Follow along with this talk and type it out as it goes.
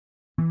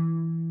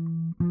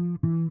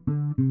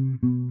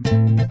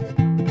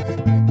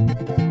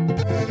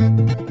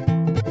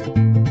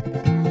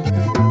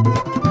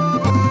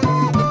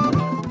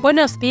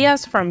Buenos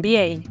dias from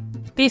BA.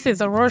 This is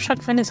a Rorschach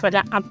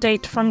Venezuela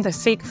update from the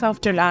 6th of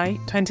July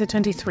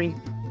 2023.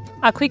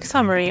 A quick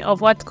summary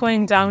of what's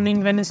going down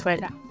in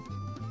Venezuela.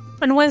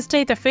 On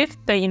Wednesday the 5th,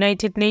 the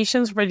United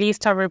Nations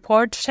released a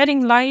report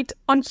shedding light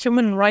on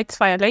human rights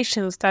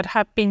violations that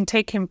have been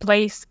taking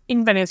place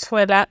in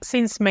Venezuela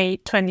since May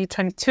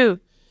 2022.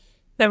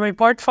 The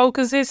report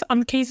focuses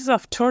on cases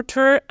of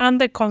torture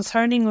and the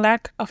concerning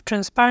lack of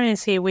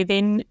transparency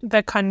within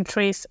the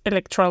country's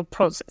electoral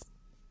process.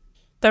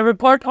 The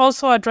report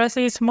also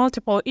addresses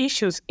multiple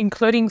issues,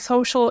 including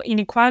social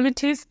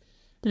inequalities,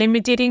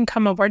 limited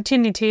income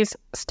opportunities,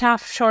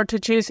 staff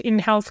shortages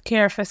in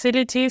healthcare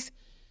facilities,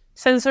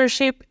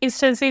 censorship,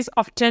 instances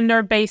of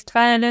gender-based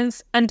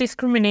violence, and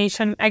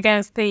discrimination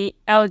against the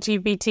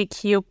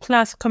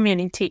LGBTQ+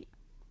 community.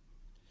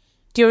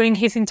 During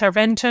his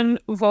intervention,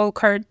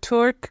 Volker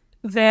Turk,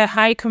 the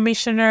High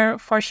Commissioner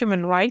for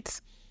Human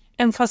Rights,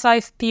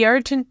 emphasized the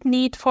urgent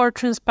need for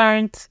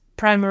transparent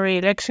primary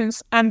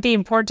elections and the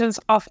importance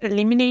of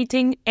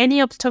eliminating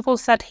any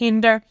obstacles that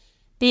hinder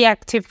the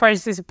active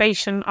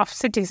participation of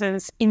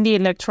citizens in the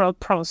electoral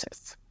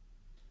process.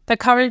 The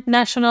current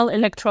National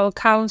Electoral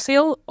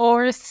Council,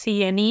 or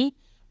CNE,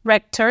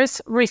 rectors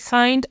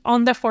resigned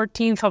on the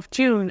 14th of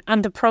June,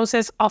 and the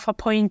process of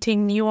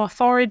appointing new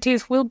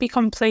authorities will be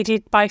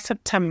completed by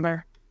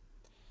September.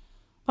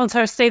 On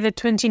Thursday the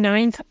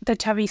 29th, the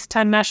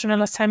Chavista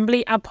National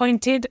Assembly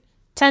appointed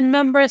 10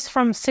 members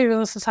from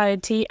civil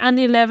society and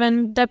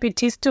 11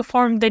 deputies to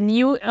form the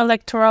new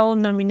Electoral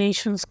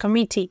Nominations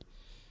Committee.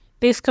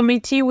 This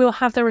committee will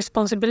have the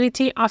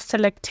responsibility of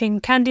selecting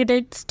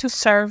candidates to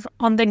serve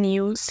on the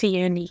new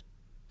CNE.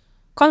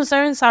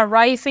 Concerns are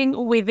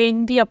rising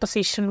within the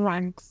opposition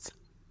ranks.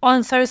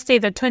 On Thursday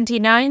the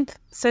 29th,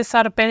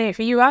 Cesar Pérez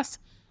Vivas,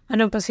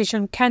 an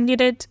opposition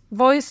candidate,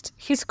 voiced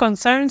his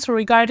concerns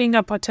regarding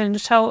a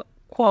potential,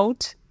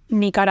 quote,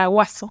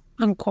 Nicaraguazo,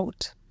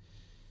 unquote.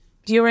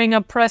 During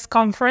a press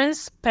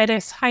conference,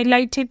 Pérez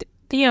highlighted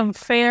the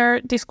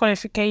unfair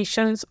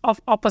disqualifications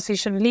of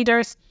opposition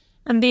leaders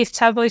and the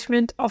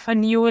establishment of a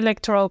new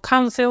electoral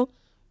council,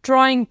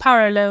 drawing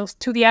parallels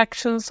to the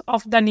actions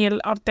of Daniel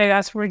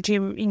Ortega's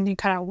regime in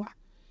Nicaragua.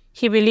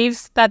 He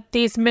believes that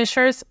these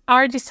measures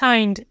are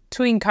designed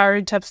to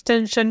encourage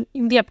abstention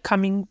in the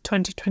upcoming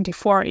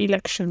 2024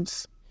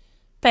 elections.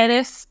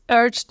 Pérez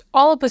urged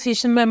all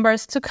opposition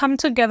members to come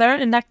together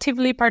and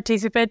actively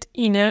participate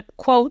in a,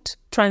 quote,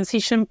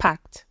 transition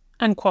pact,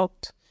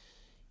 unquote.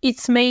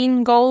 Its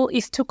main goal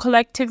is to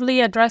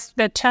collectively address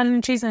the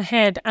challenges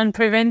ahead and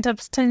prevent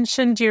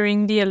abstention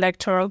during the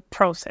electoral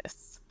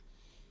process.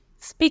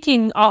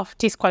 Speaking of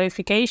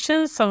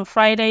disqualifications, on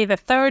Friday the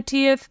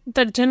 30th,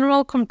 the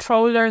General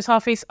Comptroller's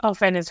Office of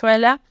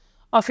Venezuela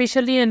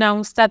officially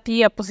announced that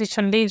the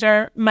opposition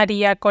leader,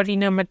 María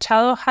Corina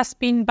Machado, has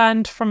been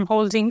banned from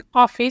holding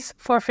office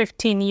for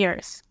 15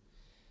 years.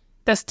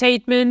 The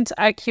statement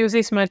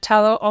accuses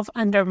Machado of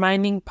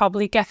undermining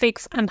public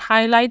ethics and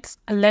highlights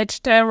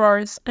alleged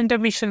errors and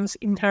omissions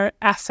in her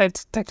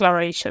asset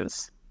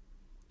declarations.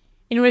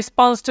 In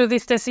response to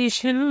this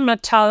decision,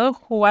 Machado,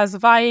 who was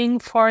vying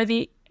for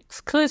the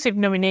exclusive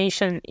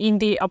nomination in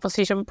the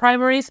opposition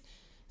primaries,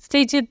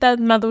 stated that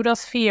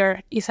Maduro's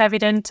fear is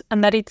evident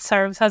and that it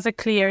serves as a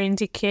clear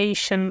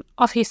indication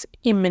of his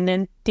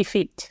imminent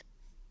defeat.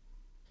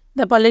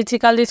 The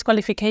political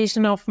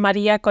disqualification of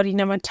María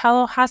Corina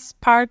Machado has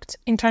sparked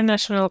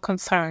international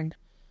concern.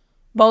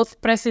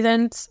 Both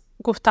Presidents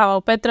Gustavo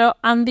Petro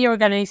and the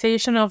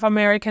Organization of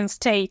American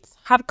States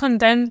have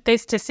condemned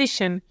this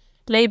decision,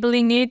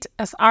 labeling it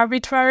as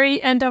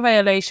arbitrary and a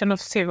violation of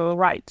civil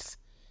rights.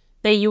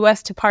 The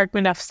U.S.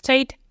 Department of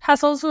State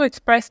has also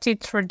expressed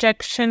its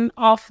rejection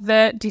of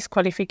the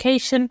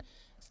disqualification,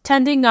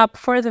 standing up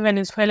for the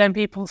Venezuelan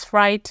people's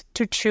right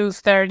to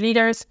choose their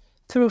leaders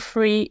through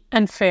free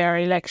and fair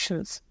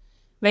elections.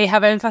 They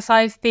have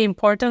emphasized the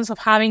importance of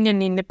having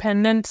an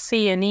independent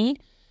CNE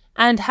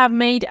and have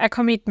made a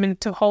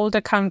commitment to hold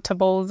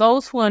accountable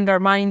those who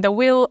undermine the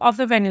will of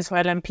the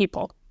Venezuelan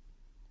people.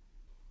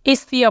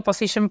 Is the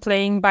opposition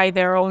playing by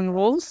their own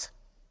rules?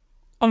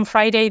 On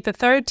Friday the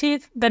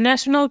 30th, the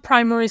National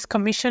Primaries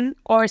Commission,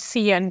 or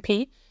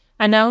CNP,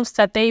 announced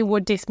that they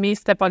would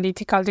dismiss the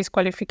political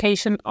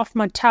disqualification of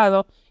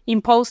Machado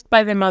imposed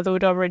by the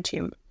Maduro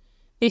regime.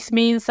 This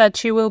means that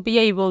she will be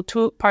able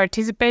to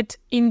participate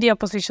in the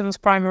opposition's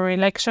primary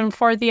election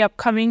for the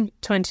upcoming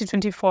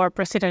 2024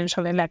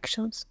 presidential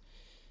elections.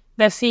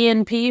 The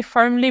CNP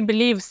firmly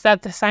believes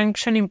that the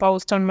sanction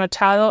imposed on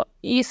Machado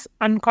is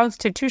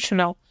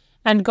unconstitutional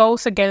and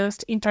goes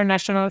against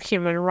international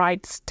human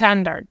rights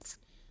standards.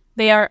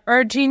 They are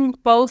urging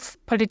both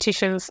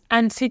politicians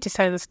and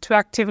citizens to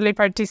actively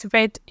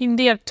participate in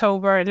the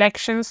October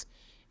elections,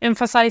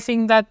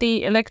 emphasizing that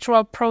the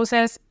electoral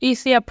process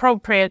is the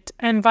appropriate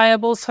and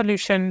viable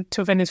solution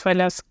to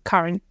Venezuela's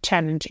current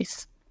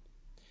challenges.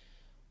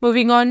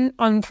 Moving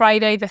on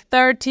Friday the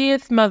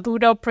 30th,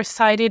 Maduro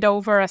presided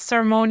over a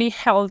ceremony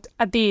held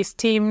at the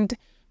esteemed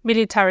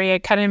military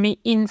academy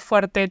in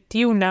Fuerte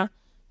Tiuna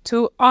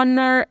to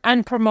honor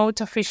and promote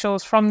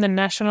officials from the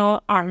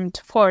National Armed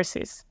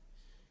Forces.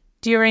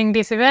 During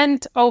this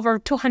event, over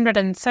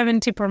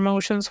 270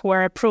 promotions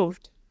were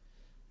approved.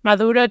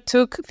 Maduro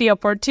took the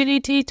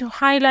opportunity to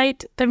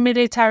highlight the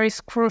military's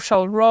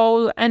crucial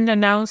role and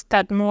announced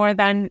that more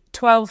than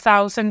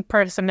 12,000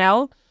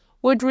 personnel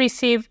would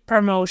receive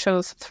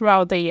promotions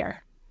throughout the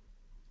year.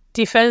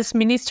 Defense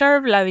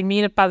Minister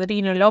Vladimir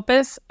Padrino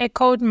Lopez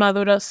echoed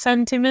Maduro's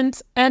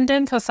sentiments and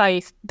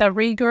emphasized the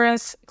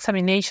rigorous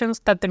examinations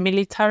that the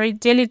military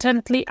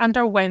diligently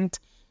underwent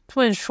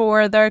to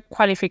ensure their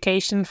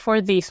qualification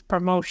for these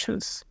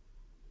promotions.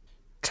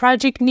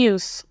 Tragic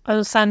news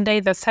on Sunday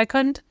the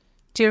 2nd,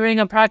 during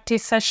a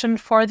practice session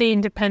for the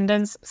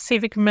Independence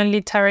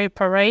Civic-Military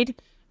Parade,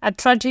 a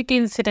tragic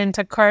incident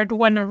occurred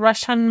when a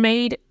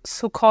Russian-made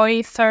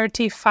Sukhoi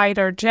 30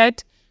 fighter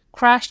jet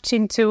crashed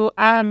into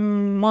a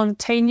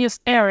mountainous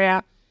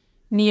area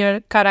near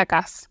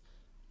Caracas.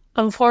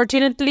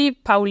 Unfortunately,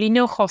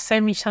 Paulino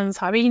José Millán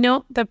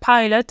Sabino, the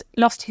pilot,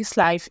 lost his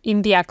life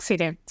in the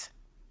accident.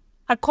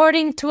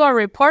 According to a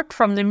report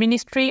from the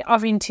Ministry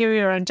of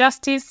Interior and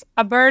Justice,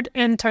 a bird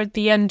entered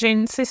the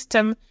engine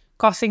system,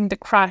 causing the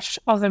crash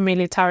of the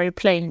military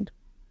plane.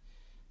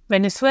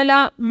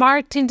 Venezuela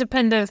marked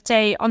Independence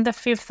Day on the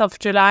 5th of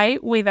July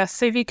with a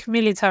civic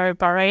military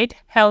parade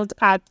held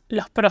at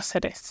Los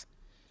Próceres.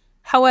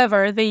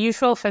 However, the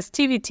usual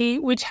festivity,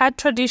 which had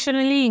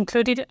traditionally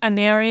included an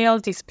aerial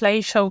display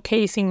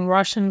showcasing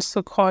Russian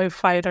Sukhoi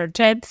fighter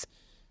jets,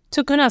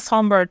 took on a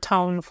somber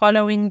tone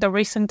following the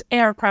recent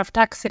aircraft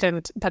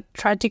accident that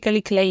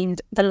tragically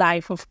claimed the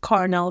life of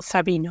Colonel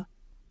Sabino.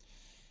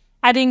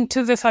 Adding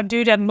to the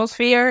subdued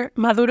atmosphere,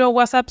 Maduro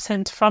was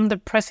absent from the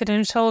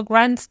presidential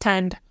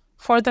grandstand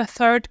for the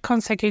third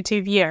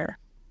consecutive year.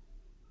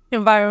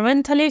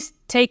 Environmentalists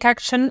take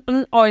action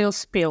on oil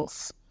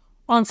spills.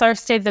 On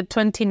Thursday the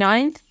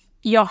 29th,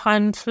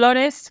 Johan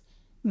Flores,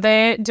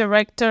 the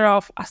director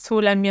of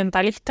Azul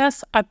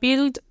Ambientalistas,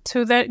 appealed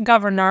to the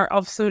governor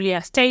of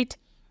Zulia State,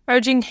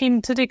 urging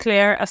him to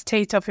declare a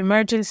state of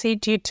emergency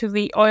due to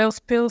the oil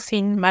spills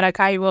in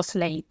Maracaibo's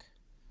lake.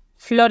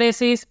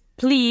 Flores'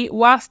 plea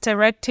was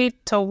directed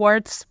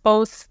towards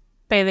both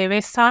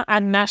PDVSA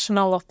and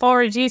national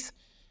authorities,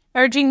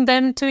 urging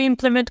them to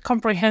implement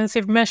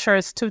comprehensive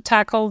measures to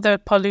tackle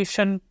the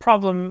pollution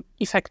problem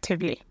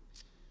effectively.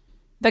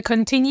 The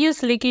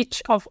continuous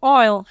leakage of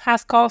oil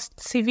has caused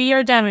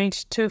severe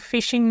damage to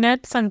fishing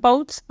nets and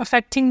boats,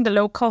 affecting the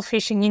local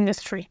fishing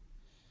industry.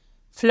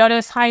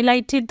 Flores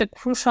highlighted the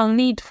crucial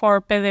need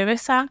for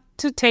PDVSA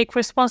to take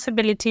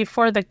responsibility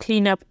for the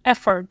cleanup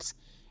efforts,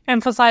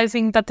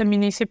 emphasizing that the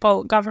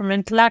municipal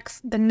government lacks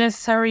the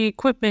necessary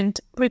equipment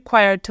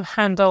required to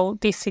handle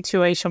this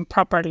situation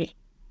properly.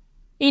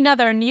 In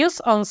other news,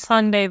 on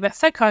Sunday the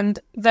 2nd,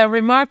 the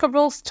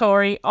remarkable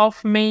story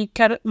of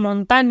Maker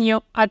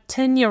Montaño, a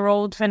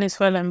 10-year-old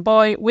Venezuelan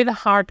boy with a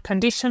heart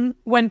condition,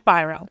 went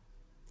viral.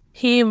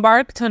 He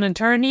embarked on a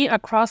journey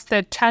across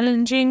the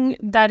challenging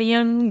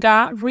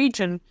Darien-Ga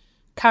region,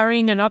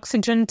 carrying an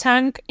oxygen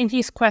tank in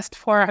his quest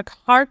for a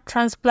heart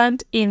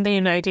transplant in the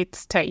United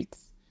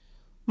States.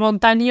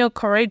 Montaño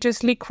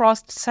courageously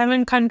crossed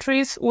 7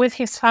 countries with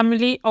his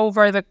family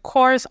over the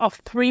course of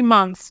 3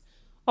 months,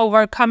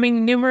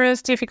 overcoming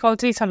numerous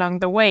difficulties along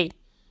the way.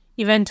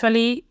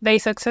 Eventually, they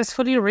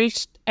successfully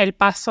reached El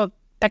Paso,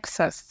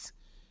 Texas.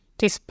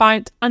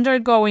 Despite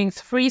undergoing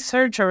 3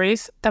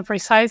 surgeries, the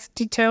precise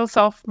details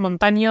of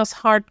Montaño's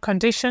heart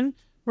condition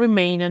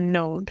remain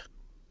unknown.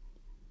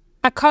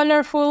 A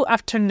colorful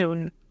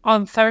afternoon.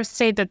 On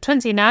Thursday the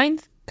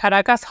 29th,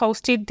 Caracas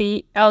hosted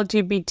the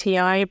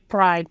LGBTI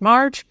Pride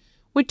March,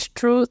 which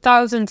drew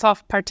thousands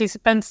of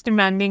participants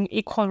demanding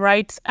equal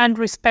rights and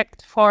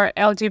respect for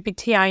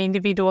LGBTI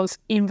individuals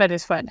in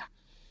Venezuela.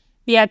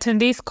 The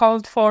attendees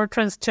called for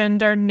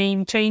transgender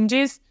name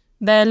changes,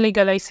 the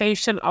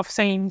legalization of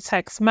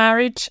same-sex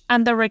marriage,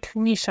 and the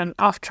recognition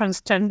of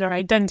transgender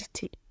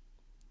identity.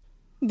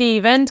 The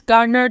event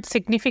garnered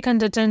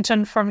significant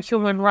attention from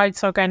human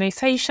rights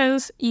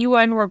organizations,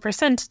 UN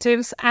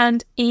representatives,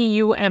 and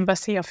EU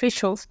embassy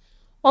officials,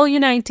 all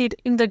united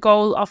in the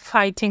goal of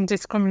fighting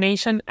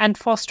discrimination and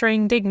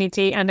fostering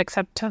dignity and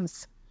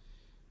acceptance.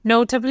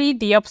 Notably,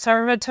 the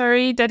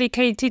observatory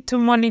dedicated to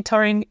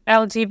monitoring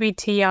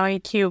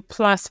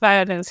LGBTIQ+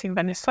 violence in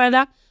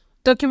Venezuela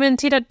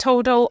documented a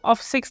total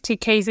of 60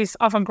 cases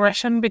of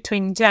aggression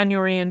between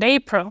January and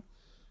April,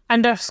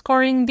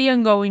 underscoring the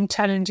ongoing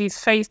challenges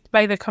faced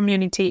by the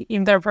community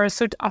in their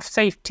pursuit of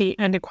safety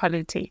and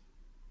equality.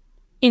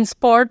 In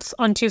sports,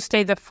 on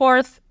Tuesday the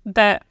 4th,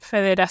 the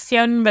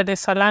Federación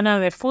Venezolana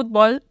de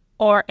Fútbol,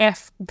 or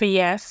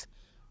FVF,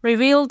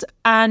 revealed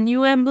a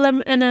new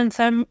emblem and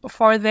anthem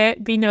for the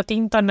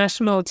Vinotinto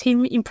national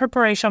team in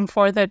preparation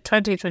for the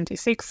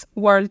 2026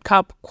 World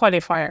Cup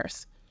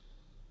qualifiers.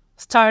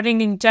 Starting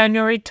in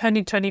January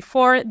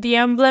 2024, the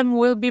emblem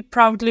will be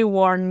proudly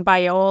worn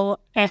by all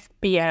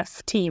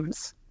FBF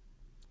teams.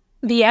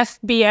 The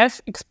FBF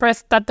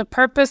expressed that the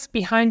purpose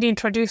behind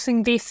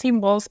introducing these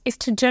symbols is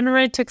to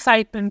generate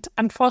excitement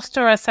and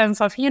foster a sense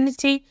of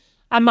unity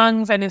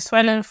among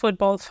Venezuelan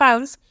football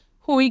fans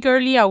who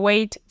eagerly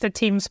await the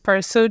team's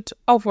pursuit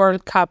of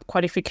World Cup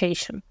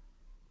qualification.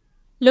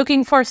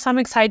 Looking for some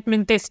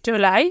excitement this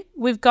July?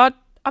 We've got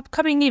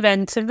upcoming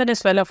events in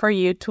Venezuela for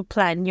you to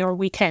plan your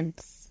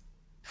weekends.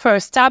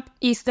 First up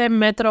is the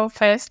Metro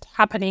Fest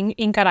happening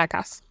in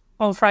Caracas.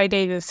 On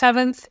Friday the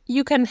 7th,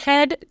 you can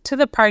head to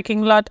the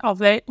parking lot of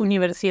the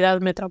Universidad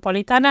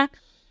Metropolitana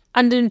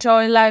and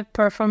enjoy live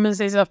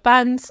performances of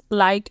bands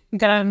like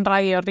Gran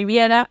Radio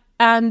Riviera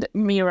and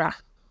Mira.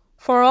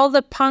 For all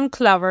the punk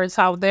lovers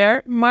out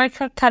there, mark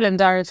your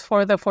calendars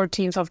for the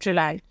 14th of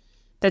July.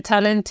 The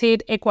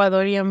talented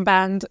Ecuadorian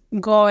band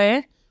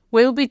Goe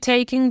will be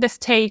taking the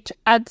stage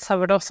at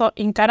Sabroso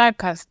in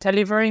Caracas,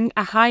 delivering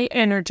a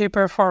high-energy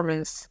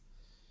performance.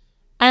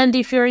 And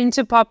if you're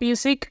into pop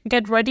music,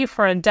 get ready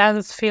for a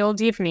dance-filled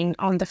evening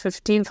on the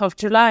 15th of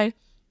July,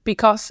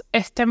 because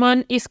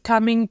Esteban is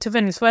coming to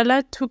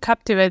Venezuela to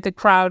captivate the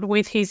crowd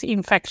with his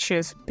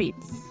infectious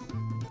beats.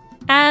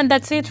 And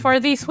that's it for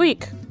this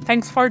week.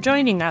 Thanks for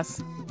joining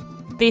us.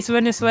 This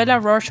Venezuela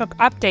Rorschach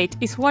Update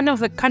is one of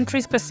the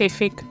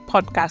country-specific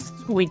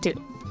podcasts we do.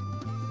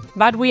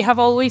 But we have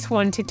always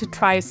wanted to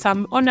try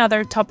some on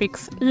other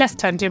topics less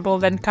tangible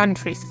than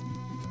countries.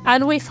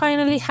 And we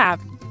finally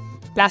have.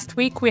 Last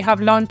week we have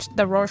launched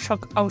the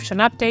Rorschach Ocean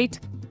Update,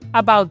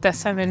 about the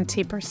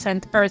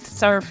 70% Earth's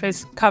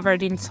surface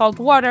covered in salt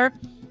water,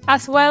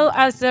 as well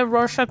as the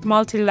Rorschach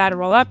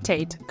Multilateral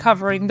Update,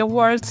 covering the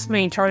world's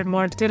major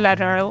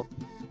multilateral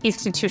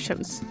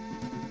institutions.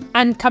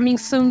 And coming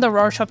soon, the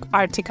Rorschach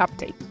Arctic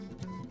Update.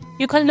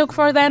 You can look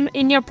for them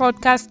in your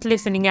podcast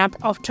listening app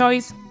of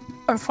choice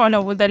or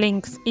follow the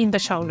links in the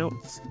show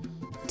notes.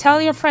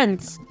 Tell your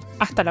friends.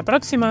 Hasta la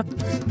próxima.